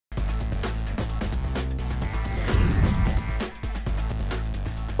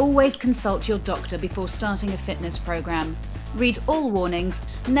Always consult your doctor before starting a fitness program. Read all warnings,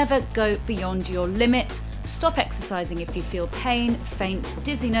 never go beyond your limit, stop exercising if you feel pain, faint,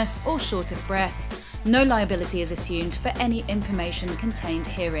 dizziness or short of breath. No liability is assumed for any information contained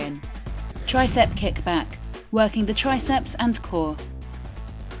herein. Tricep kickback, working the triceps and core.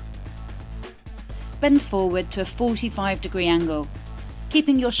 Bend forward to a 45-degree angle.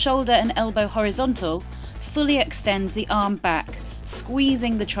 Keeping your shoulder and elbow horizontal, fully extend the arm back,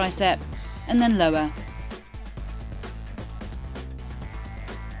 squeezing the tricep, and then lower.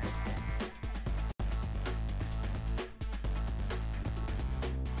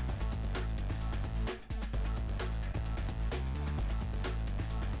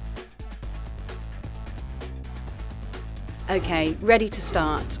 Okay, ready to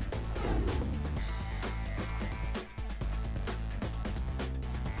start.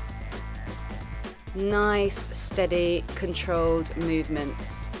 Nice, steady, controlled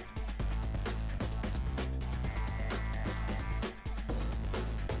movements.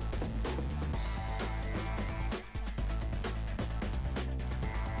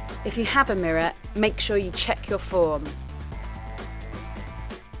 If you have a mirror, make sure you check your form.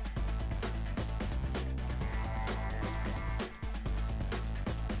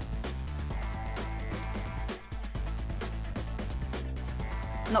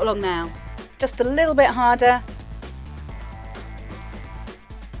 Not long now. Just a little bit harder.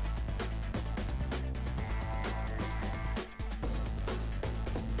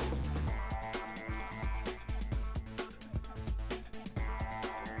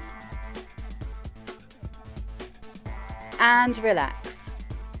 And relax.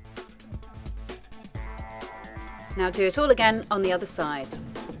 Now do it all again on the other side.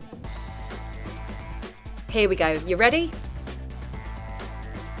 Here we go. You ready?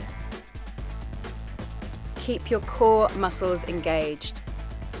 Keep your core muscles engaged.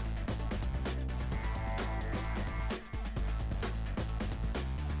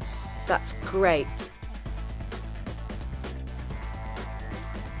 That's great.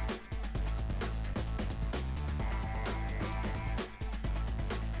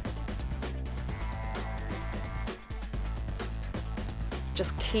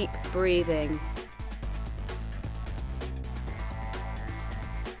 Just keep breathing.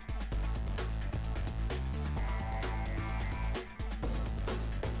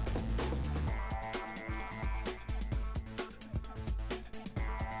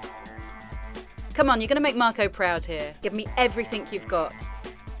 Come on, you're going to make Marco proud here. Give me everything you've got.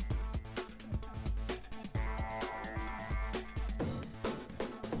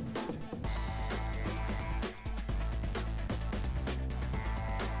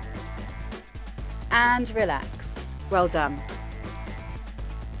 And relax. Well done.